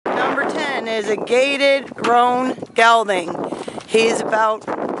and is a gaited roan gelding. He's about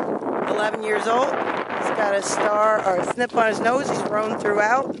 11 years old. He's got a star or a snip on his nose. He's roan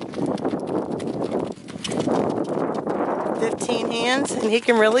throughout. 15 hands, and he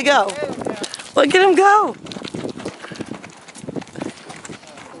can really go. Look at him go.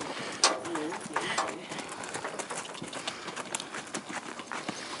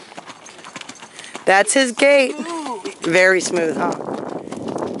 That's his gait. Very smooth, huh?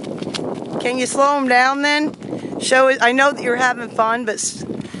 Can you slow him down then? Show it. I know that you're having fun, but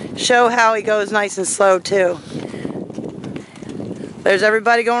show how he goes nice and slow too. There's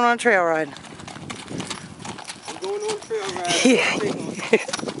everybody going on a trail ride. I'm going on a trail ride.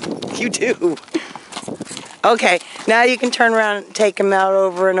 Yeah. You do. Okay, now you can turn around and take him out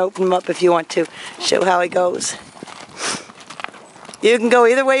over and open him up if you want to. Show how he goes. You can go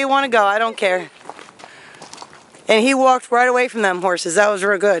either way you want to go. I don't care. And he walked right away from them horses. That was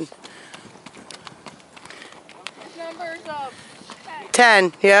real good. Numbers of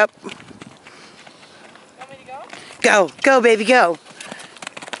 10, yep. Want me to go? Go. Go, baby, go.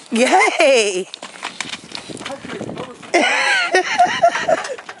 Yay!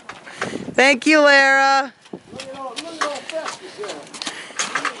 Thank you, Lara.